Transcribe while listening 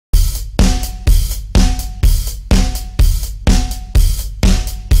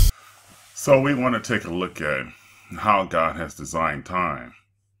So we want to take a look at how God has designed time.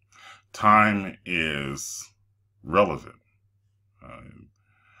 Time is relevant. Uh,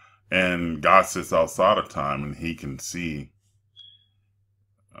 and God sits outside of time and he can see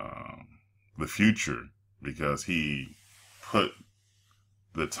um, the future because he put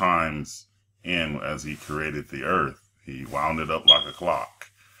the times in as he created the earth. He wound it up like a clock.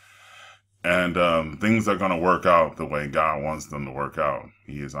 And things are going to work out the way God wants them to work out.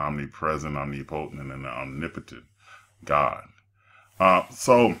 He is omnipresent, omnipotent, and omnipotent God.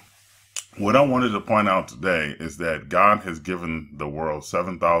 So what I wanted to point out today is that God has given the world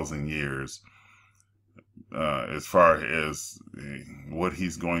 7,000 years as far as what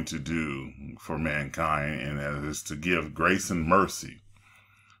he's going to do for mankind, and that is to give grace and mercy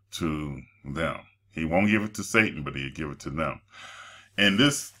to them. He won't give it to Satan, but he'll give it to them. And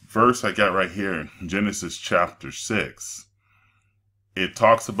this verse I got right here, Genesis chapter 6, it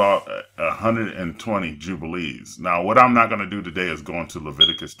talks about 120 Jubilees. Now, what I'm not going to do today is go into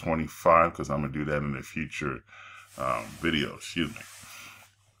Leviticus 25 because I'm going to do that in a future video. Excuse me.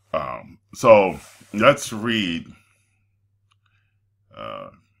 So let's read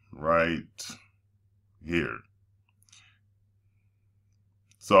right here.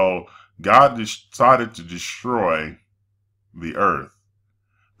 So God decided to destroy the earth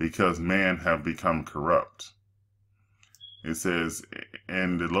because man have become corrupt. It says,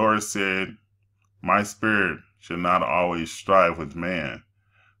 and the Lord said, my spirit shall not always strive with man,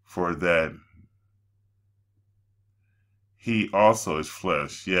 for that he also is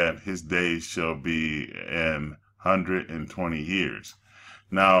flesh, yet his days shall be 120 years.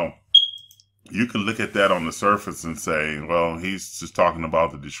 Now, you can look at that on the surface and say, well, he's just talking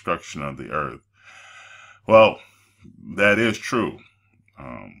about the destruction of the earth. Well, that is true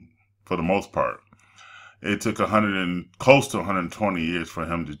for the most part. It took close to 120 years for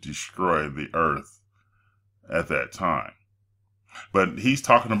him to destroy the earth at that time. But he's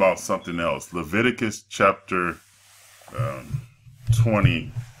talking about something else. Leviticus chapter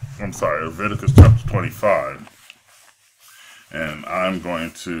 25. And I'm going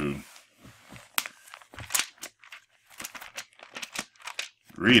to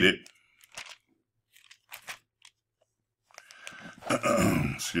read it.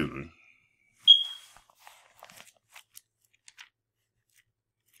 Excuse me.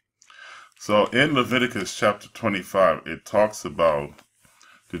 So in Leviticus chapter 25, it talks about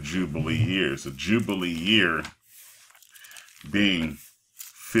the Jubilee years. The Jubilee year being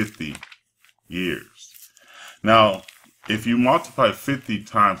 50 years. Now, if you multiply 50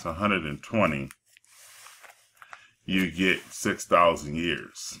 times 120, you get 6,000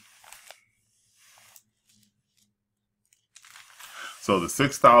 years. So the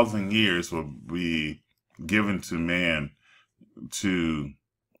 6,000 years will be given to man to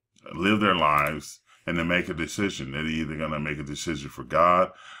live their lives and to make a decision. They're either going to make a decision for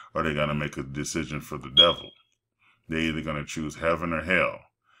God or they're going to make a decision for the devil. They're either going to choose heaven or hell.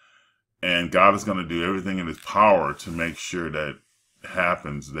 And God is going to do everything in his power to make sure that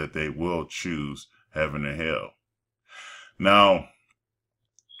happens, that they will choose heaven or hell. Now,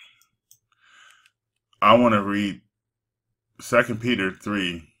 I want to read 2 Peter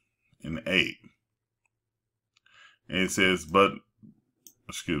 3 and 8. And it says,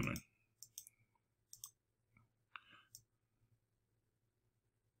 excuse me.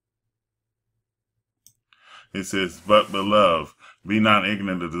 It says, but beloved, be not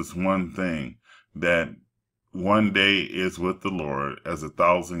ignorant of this one thing, that one day is with the Lord as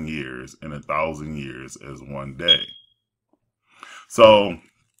 1,000 years, and 1,000 years as one day. So,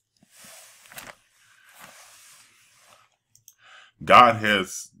 God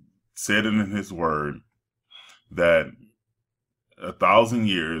has said in his word that 1,000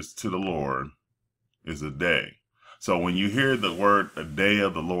 years to the Lord is a day. So when you hear the word a day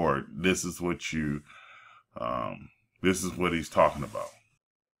of the Lord, this is what he's talking about.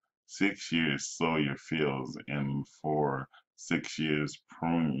 6 years sow your fields, and for 6 years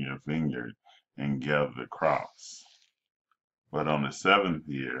prune your vineyard and gather the crops. But on the seventh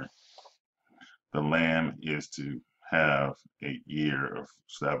year, the land is to have a year of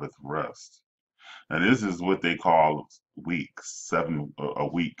Sabbath rest. Now this is what they call weeks, a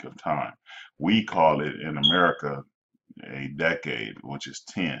week of time. We call it in America a decade, which is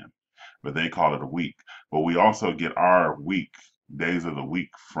 10, but they call it a week. But we also get our week, days of the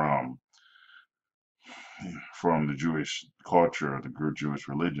week from the Jewish culture or the Jewish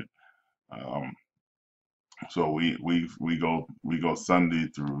religion. So we go Sunday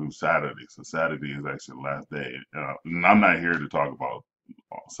through Saturday. So Saturday is actually the last day. And I'm not here to talk about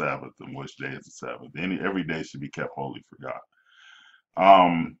Sabbath and which day is the Sabbath. Every day should be kept holy for God.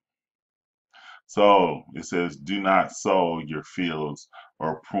 So it says, do not sow your fields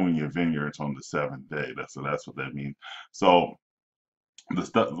or prune your vineyards on the seventh day. That's what that means. So the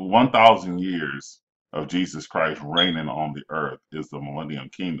 1,000 years of Jesus Christ reigning on the earth is the millennium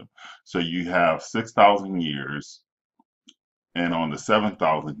kingdom. So you have 6,000 years, and on the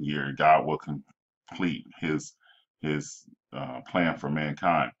 7,000th year, God will complete his plan for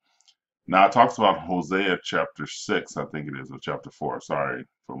mankind. Now it talks about Hosea chapter 6, I think it is, or chapter 4. Sorry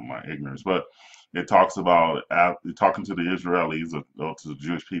for my ignorance, but it talks about talking to the Israelis, or to the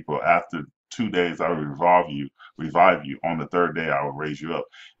Jewish people. After 2 days, I will revive you. On the third day, I will raise you up.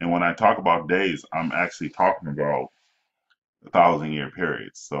 And when I talk about days, I'm actually talking about 1,000 year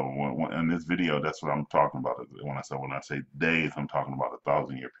periods. So in this video, that's what I'm talking about. When I say days, I'm talking about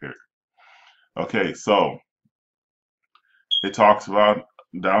 1,000 year period. Okay, so it talks about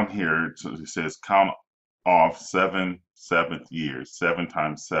down here. It says count off 7 7th years, 7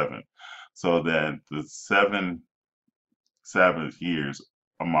 times 7, so that the 7 Sabbath years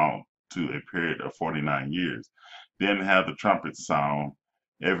amount to a period of 49 years. Then have the trumpet sound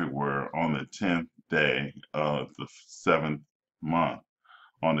everywhere on the 10th day of the 7th month.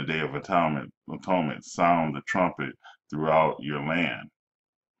 On the day of atonement, sound the trumpet throughout your land.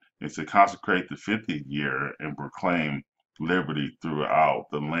 It's to consecrate the 50th year and proclaim liberty throughout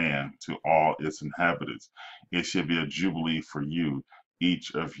the land to all its inhabitants. It should be a jubilee for you.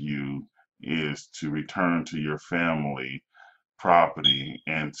 Each of you is to return to your family, property,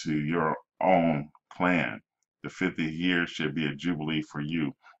 and to your own clan. The 50th year should be a jubilee for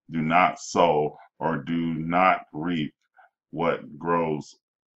you. Do not sow or do not reap what grows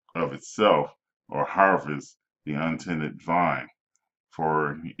of itself, or harvest the untended vine.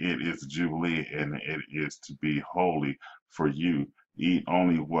 For it is Jubilee, and it is to be holy for you. Eat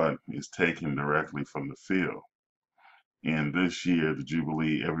only what is taken directly from the field. In this year, the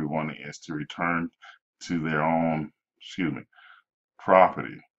Jubilee, everyone is to return to their own,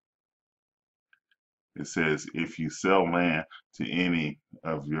 property. It says, if you sell land to any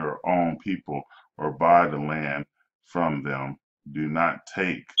of your own people or buy the land from them, do not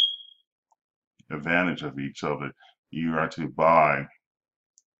take advantage of each other. You are to buy.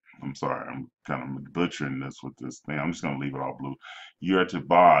 I'm sorry, I'm kind of butchering this with this thing. I'm just going to leave it all blue. You are to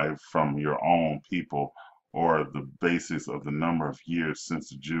buy from your own people, or the basis of the number of years since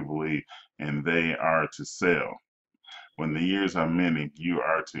the Jubilee, and they are to sell. When the years are many, you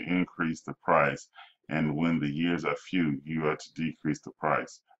are to increase the price, and when the years are few, you are to decrease the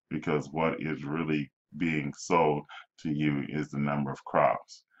price, because what is really being sold to you is the number of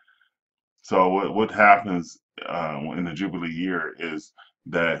crops. So what happens in the Jubilee year is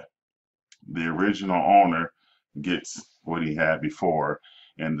that the original owner gets what he had before,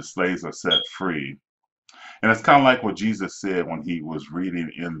 and the slaves are set free. And it's kind of like what Jesus said when he was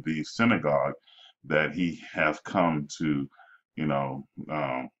reading in the synagogue, that he have come to, you know,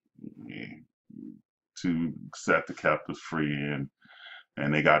 to set the captives free,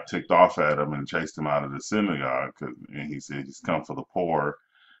 and they got ticked off at him and chased him out of the synagogue. And he said he's come for the poor,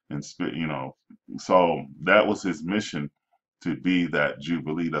 and so that was his mission, to be that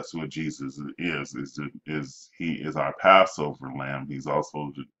Jubilee. That's what Jesus is he is our Passover lamb. He's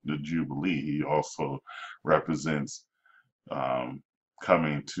also the Jubilee. He also represents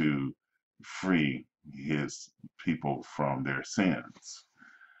coming to free his people from their sins.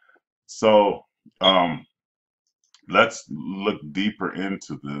 So let's look deeper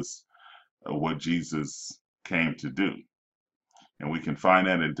into this, what Jesus came to do. And we can find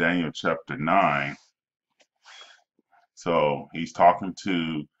that in Daniel chapter 9. So he's talking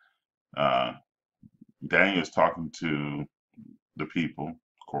to, uh, Daniel's talking to the people.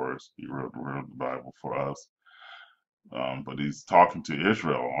 Of course, he wrote the Bible for us. But he's talking to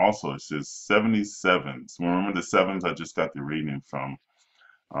Israel also. It says 77. So remember the sevens? I just got the reading from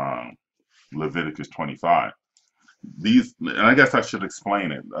um, Leviticus 25. These, and I guess I should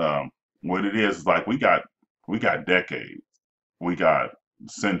explain it. What it is like we got decades, we got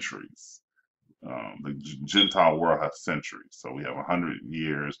centuries. The Gentile world has centuries, so we have 100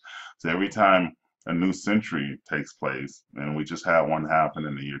 years. So every time a new century takes place, and we just had one happen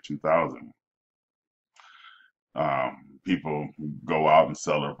in the year 2000, people go out and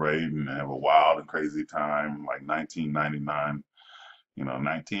celebrate and have a wild and crazy time, like 1999.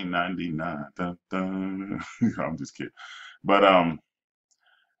 1999. Dun, dun. I'm just kidding. But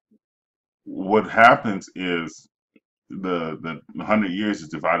what happens is the 100 years is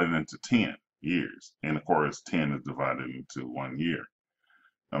divided into 10 years, and of course 10 is divided into 1 year.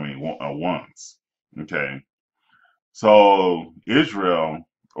 I mean, once. Okay, so Israel,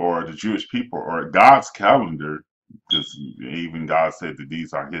 or the Jewish people, or God's calendar, because even God said that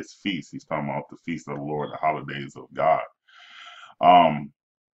these are his feasts. He's talking about the feast of the Lord, the holidays of God. Um,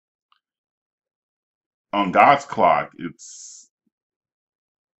 on God's clock, it's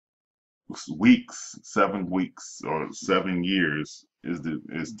weeks, 7 weeks or 7 years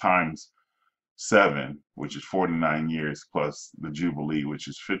is times seven, which is 49 years plus the Jubilee, which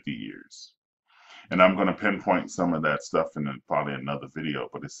is 50 years. And I'm going to pinpoint some of that stuff in probably another video,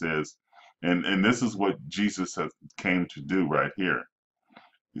 but it says, and this is what Jesus has came to do right here.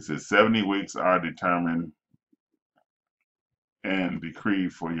 He says 70 weeks are determined and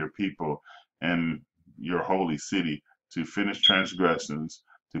decreed for your people and your holy city to finish transgressions,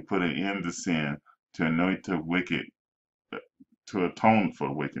 to put an end to sin, to anoint the wicked, to atone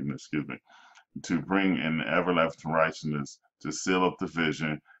for wickedness, excuse me, to bring in everlasting righteousness, to seal up the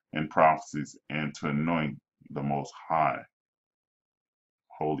vision and prophecies, and to anoint the most high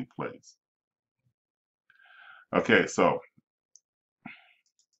holy place. Okay, so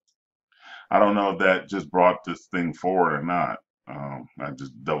I don't know if that just brought this thing forward or not. I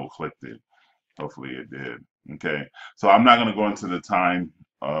just double clicked it. Hopefully it did. Okay, so I'm not going to go into the time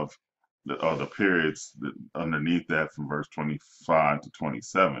of the periods that underneath that from verse 25 to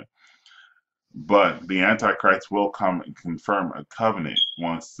 27. But the Antichrist will come and confirm a covenant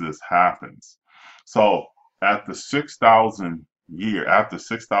once this happens. So at the 6,000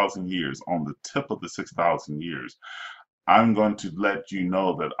 years, on the tip of the 6,000 years, I'm going to let you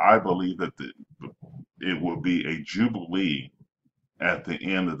know that I believe that it will be a jubilee at the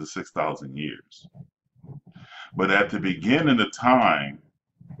end of the 6,000 years. But at the beginning of time,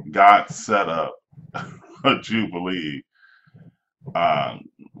 God set up a jubilee.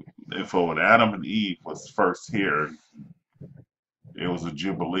 And for when Adam and Eve was first here, it was a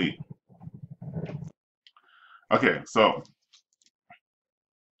jubilee. Okay, so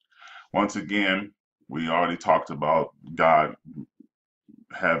once again, we already talked about God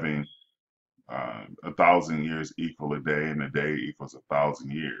having 1,000 years equal a day, and a day equals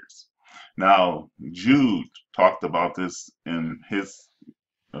 1,000 years. Now, Jude talked about this in his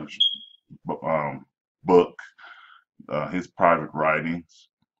uh, book, his private writings.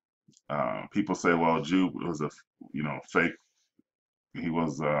 People say, well, Jude was a fake. He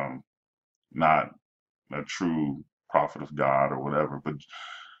was not a true prophet of God or whatever. But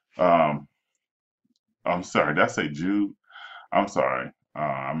I'm sorry, did I say Jude? I'm sorry.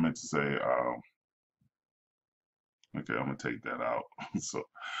 I meant to say. Okay, I'm gonna take that out. So,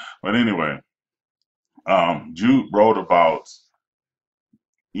 but anyway, Jude wrote about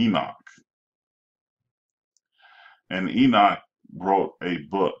Enoch, and Enoch wrote a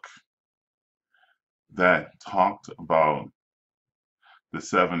book that talked about the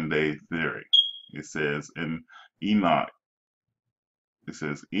 7 day theory. It says in Enoch, it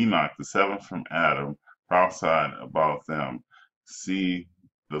says Enoch, the seventh from Adam, prophesied about them. See,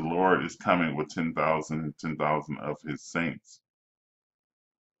 the Lord is coming with 10,000 of his saints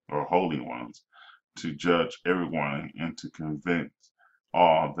or holy ones to judge everyone and to convince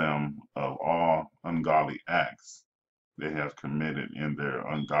all them of all ungodly acts they have committed in their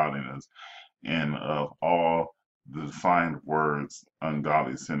ungodliness, and of all the defined words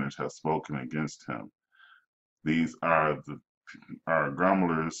ungodly sinners have spoken against him. These are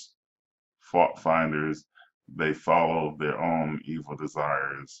grumblers, fault finders. They follow their own evil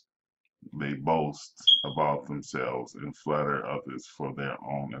desires. They boast about themselves and flatter others for their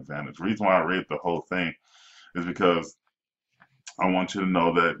own advantage. The reason why I read the whole thing is because I want you to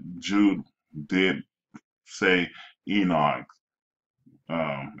know that Jude did say Enoch,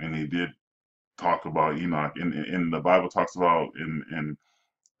 and he did talk about Enoch. In the Bible talks about in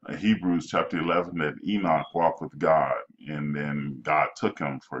Hebrews chapter 11 that Enoch walked with God, and then God took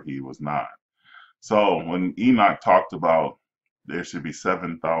him for he was not. So when Enoch talked about there should be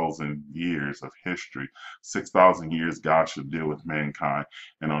 7,000 years of history, 6,000 years God should deal with mankind,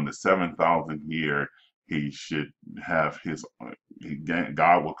 and on the 7,000th year he should have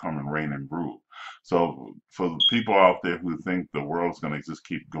God will come and reign and rule. So for the people out there who think the world's going to just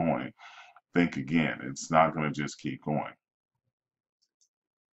keep going, think again. It's not going to just keep going.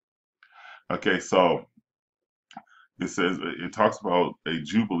 Okay, so it talks about a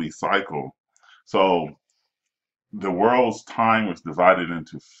jubilee cycle. So the world's time was divided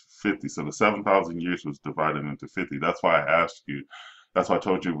into 50. So the 7,000 years was divided into 50. That's why I asked you. That's why I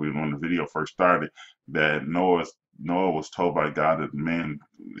told you when the video first started that Noah was told by God that man,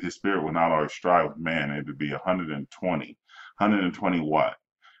 his spirit would not always strive with man. It would be 120. 120 what?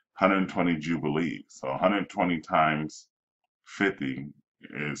 120 jubilees. So 120 times 50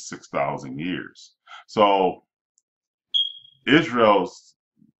 is 6,000 years. So Israel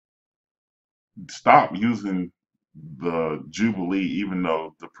stopped using the Jubilee, even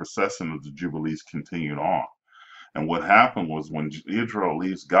though the procession of the Jubilees continued on. And what happened was when Israel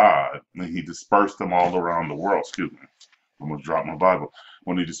leaves God, and he dispersed them all around the world. Excuse me, I'm going to drop my Bible.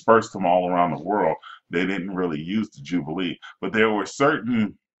 When he dispersed them all around the world, they didn't really use the Jubilee. But there were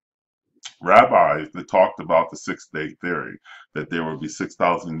certain rabbis that talked about the 6 day theory, that there will be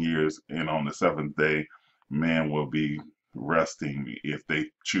 6,000 years, and on the seventh day, man will be resting if they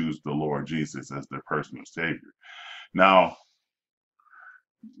choose the Lord Jesus as their personal Savior. Now,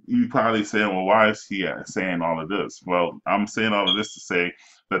 you probably saying, well, why is he saying all of this? Well, I'm saying all of this to say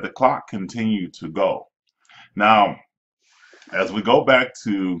that the clock continued to go. Now, as we go back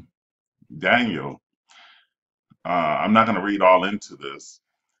to Daniel, I'm not going to read all into this,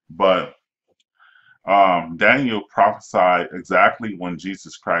 but Daniel prophesied exactly when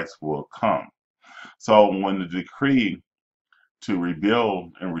Jesus Christ will come. So when the decree to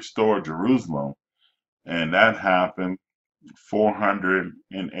rebuild and restore Jerusalem, and that happened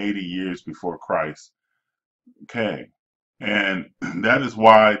 480 years before Christ came. And that is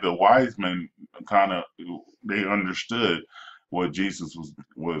why the wise men kind of, they understood what Jesus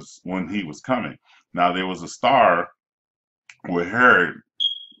was when he was coming. Now there was a star where Herod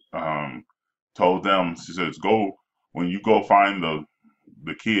told them, she says, go, when you go find the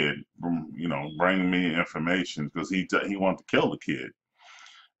kid, bring me information, because he wanted to kill the kid.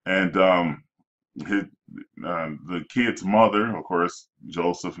 And his the kid's mother, of course,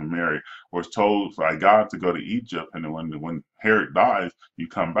 Joseph and Mary, was told by God to go to Egypt, and then when Herod dies, you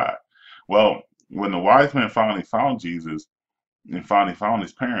come back. Well, when the wise men finally found Jesus and finally found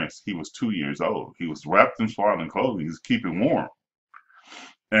his parents, he was 2 years old. He was wrapped in swaddling clothing. He was keeping warm.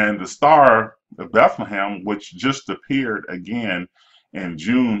 And the star of Bethlehem, which just appeared again in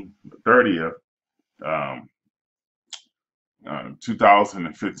June 30th, um,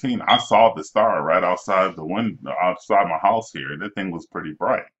 2015, I saw the star right outside the window, outside my house here. That thing was pretty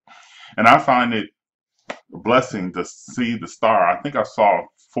bright. And I find it a blessing to see the star. I think I saw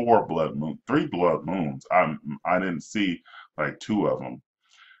three blood moons. I didn't see like two of them.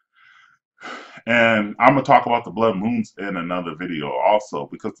 And I'm going to talk about the blood moons in another video also,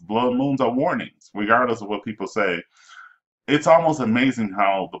 because the blood moons are warnings, regardless of what people say. It's almost amazing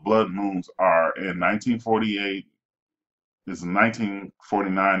how the blood moons are in 1948, is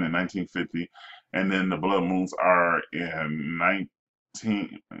 1949 and 1950, and then the blood moons are in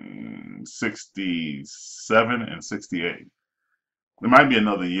 1967 and 68. There might be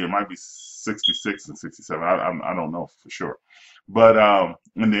another year, it might be 66 and 67. I don't know for sure. But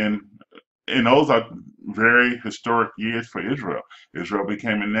and those are very historic years for Israel. Israel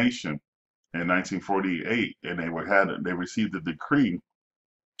became a nation in 1948, and they received a decree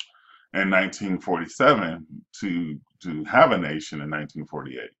in 1947 to have a nation in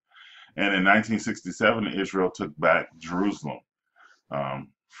 1948. And in 1967, Israel took back Jerusalem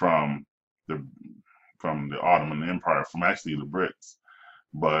from the Ottoman Empire, from actually the Brits.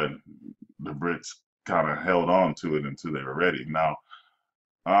 But the Brits kind of held on to it until they were ready. Now,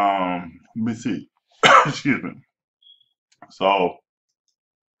 let me see. Excuse me. So,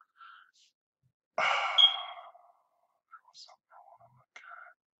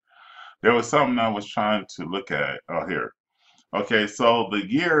 there was something I was trying to look at. Oh, here. Okay, so the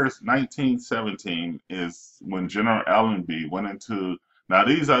years 1917 is when General Allenby went into. Now,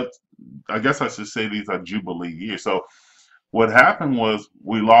 these are, I guess I should say, these are Jubilee years. So, what happened was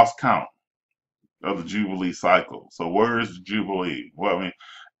we lost count of the Jubilee cycle. So, where is the Jubilee? Well, I mean,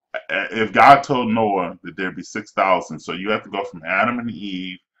 if God told Noah that there'd be 6,000, so you have to go from Adam and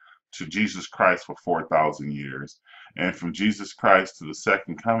Eve to Jesus Christ for 4,000 years, and from Jesus Christ to the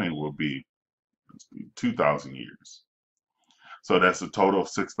second coming will be 2,000 years. So that's a total of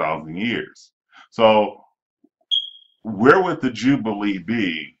 6,000 years. So where would the Jubilee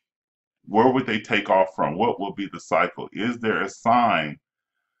be? Where would they take off from? What will be the cycle? Is there a sign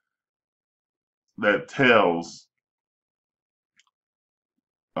that tells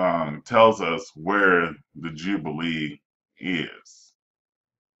us where the Jubilee is?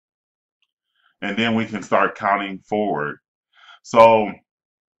 And then we can start counting forward. So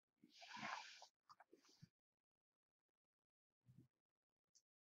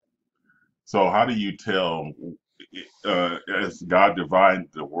how do you tell, as God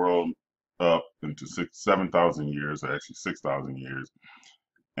divided the world up into 7,000 years, or actually 6,000 years,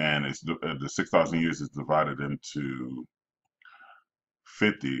 and the 6,000 years is divided into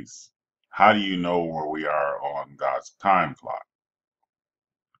 50s. How do you know where we are on God's time clock?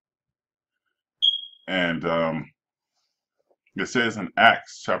 And it says in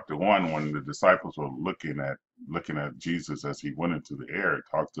Acts chapter 1, when the disciples were looking at Jesus as he went into the air, it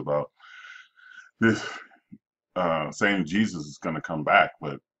talks about this. saying Jesus is going to come back,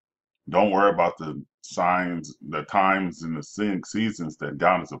 but don't worry about the signs, the times, and the seasons that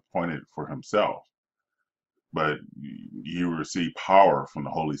God has appointed for Himself. But you receive power from the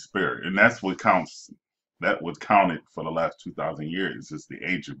Holy Spirit, and that's what counts. That was counted for the last 2,000 years. It's the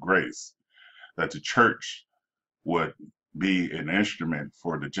age of grace that the church would be an instrument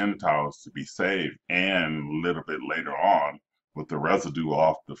for the Gentiles to be saved, and a little bit later on, with the residue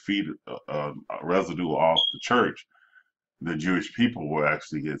off the feet, residue off the church, the Jewish people will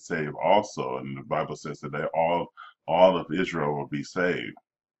actually get saved also. And the Bible says that all of Israel will be saved.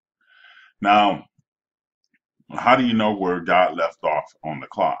 Now, how do you know where God left off on the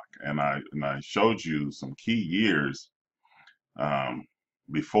clock? And I showed you some key years um,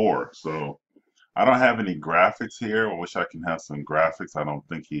 before. So I don't have any graphics here. I wish I can have some graphics. I don't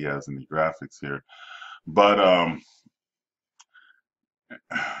think he has any graphics here. But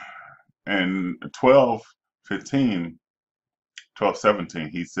in 12:17,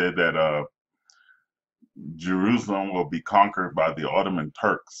 he said that Jerusalem will be conquered by the Ottoman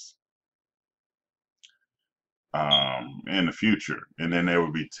Turks in the future. And then there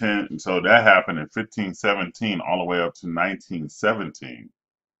will be 10. So that happened in 1517 all the way up to 1917.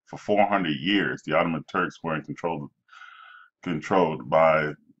 For 400 years, the Ottoman Turks were controlled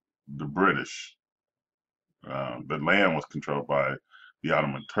by the British. The land was controlled by the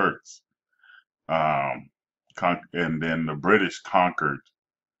Ottoman Turks. And then the British conquered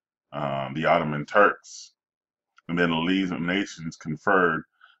the Ottoman Turks. And then the League of Nations conferred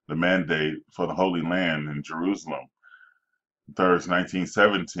the mandate for the Holy Land in Jerusalem. Third,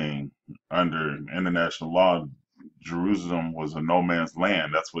 1917, under international law, Jerusalem was a no man's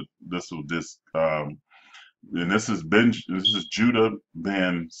land. That's what and this is Judah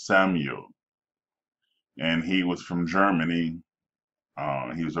ben Samuel, and he was from Germany.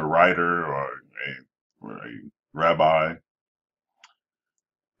 He was a writer or a rabbi,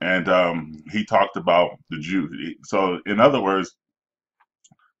 and he talked about the Jew. So, in other words,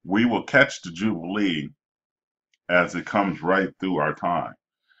 we will catch the Jubilee as it comes right through our time.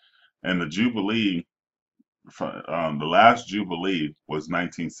 And the Jubilee, the last Jubilee was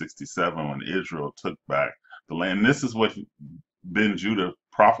 1967 when Israel took back the land. And this is what Ben Judah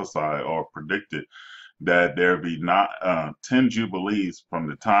prophesied or predicted, that there be not 10 Jubilees from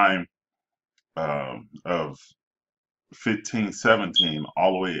the time of 1517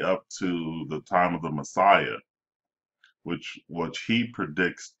 all the way up to the time of the Messiah, which he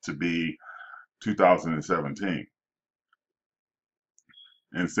predicts to be 2017.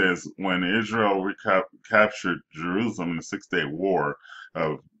 And says, when Israel captured Jerusalem in the Six-Day War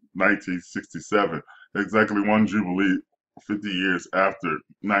of 1967, exactly one Jubilee, 50 years after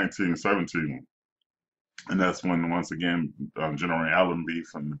 1917. And that's when, once again, General Allenby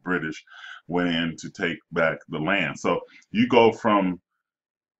from the British went in to take back the land. So you go from,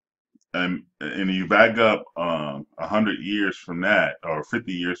 and you back up 100 years from that, or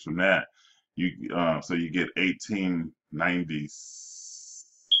 50 years from that, so you get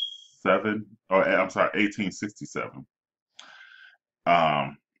 1897, or I'm sorry, 1867.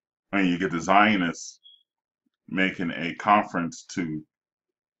 And you get the Zionists making a conference to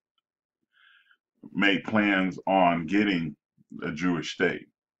make plans on getting a Jewish state.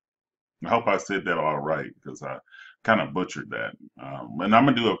 I hope I said that all right, because I kind of butchered that. And I'm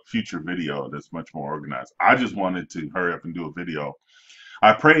going to do a future video that's much more organized. I just wanted to hurry up and do a video.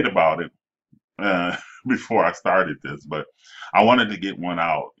 I prayed about it before I started this, but I wanted to get one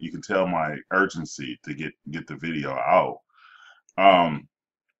out. You can tell my urgency to get the video out.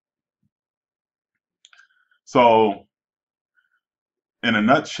 So in a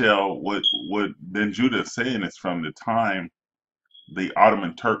nutshell, what Ben Judah is saying is, from the time the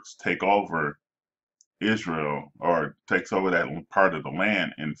Ottoman Turks take over Israel, or takes over that part of the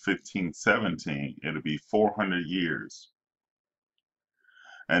land in 1517, it'll be 400 years.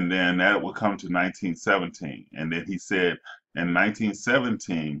 And then that will come to 1917. And then he said in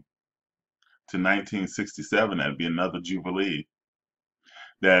 1917 to 1967, that'd be another Jubilee,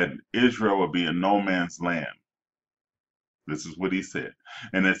 that Israel will be a no man's land. This is what he said.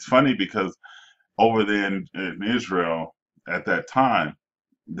 And it's funny because over there in Israel at that time,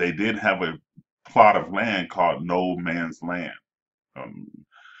 they did have a plot of land called no man's land. And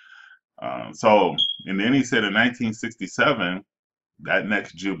then he said in 1967, that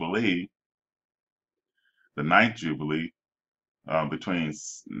next Jubilee, the ninth Jubilee, between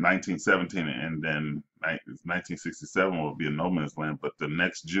 1917 and then 1967 will be a no man's land. But the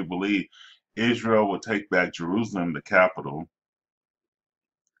next Jubilee, Israel will take back Jerusalem, the capital.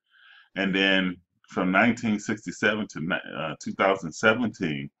 And then from 1967 to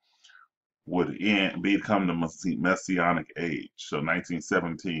 2017, would become the Messianic age. So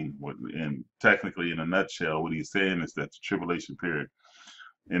 1917 would, and technically in a nutshell, what he's saying is that the tribulation period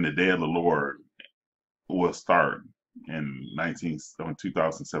in the day of the Lord will start in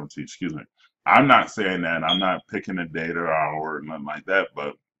 2017, excuse me. I'm not saying that, I'm not picking a date or hour or nothing like that,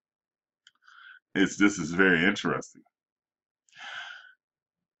 but this is very interesting.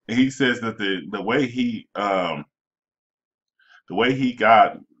 He says that the way he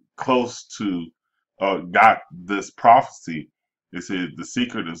got close to got this prophecy, they said the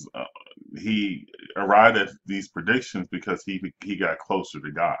secret is he arrived at these predictions because he got closer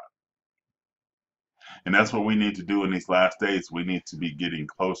to God. And that's what we need to do in these last days. We need to be getting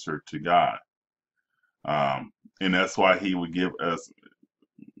closer to God. Um, and that's why he would give us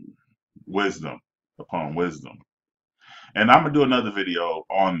wisdom upon wisdom. And I'm gonna do another video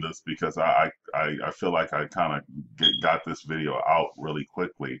on this because I feel like I kind of got this video out really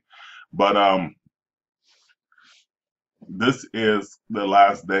quickly. But this is the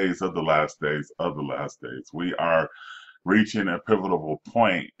last days of the last days of the last days. We are reaching a pivotal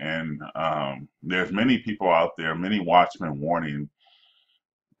point, and there's many people out there, many watchmen warning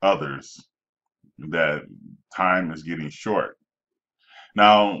others that time is getting short.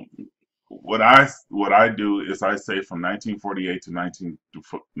 Now, what I do is I say from 1948 to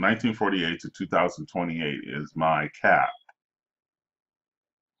 1948 to 2028 is my cap.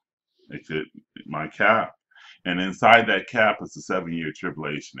 It's my cap, and inside that cap is a 7-year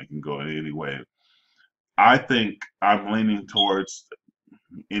tribulation. It can go any way. I think I'm leaning towards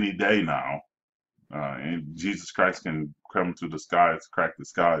any day now, and Jesus Christ can come to the skies, crack the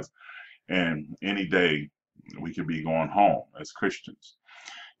skies, and any day we could be going home as Christians.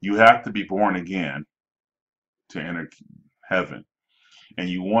 You have to be born again to enter heaven, and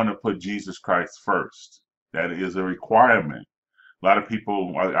you want to put Jesus Christ first. That is a requirement. A lot of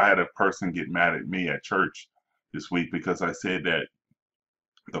people, I had a person get mad at me at church this week because I said that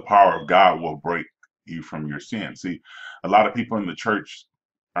the power of God will break you from your sins. See, a lot of people in the church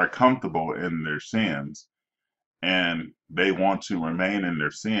are comfortable in their sins and they want to remain in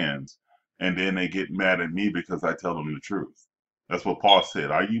their sins, and then they get mad at me because I tell them the truth. That's what Paul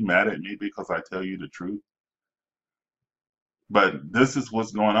said. Are you mad at me because I tell you the truth? But this is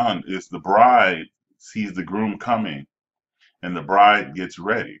what's going on is the bride sees the groom coming and the bride gets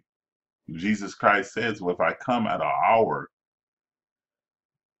ready. Jesus Christ says, well, if I come at an hour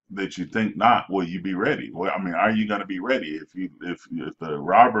that you think not, will you be ready? Well, I mean, are you going to be ready if the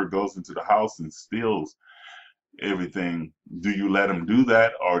robber goes into the house and steals everything? Do you let him do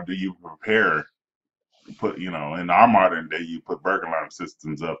that, or do you prepare? Put, in our modern day, you put burglar alarm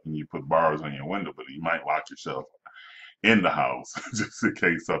systems up and you put bars on your window, but you might lock yourself in the house just in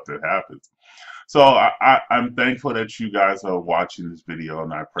case something happens. So I'm thankful that you guys are watching this video,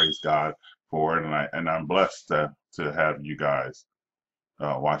 and I praise God for it, and I'm blessed to have you guys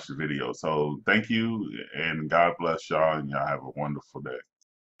watch the video. So thank you, and God bless y'all, and y'all have a wonderful day.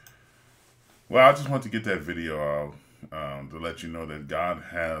 Well, I just want to get that video out to let you know that God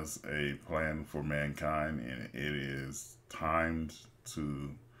has a plan for mankind, and it is timed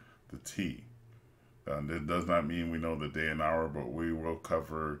to the T. That does not mean we know the day and hour, but we will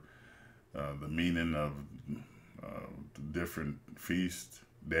cover the meaning of the different feast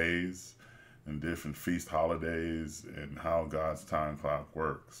days and different feast holidays and how God's time clock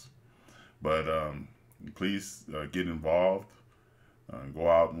works. But please get involved. Go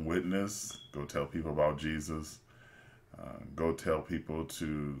out and witness. Go tell people about Jesus. Go tell people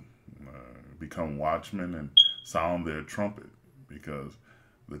to become watchmen and sound their trumpet, because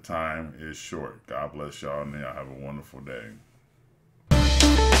the time is short. God bless y'all, and y'all have a wonderful day.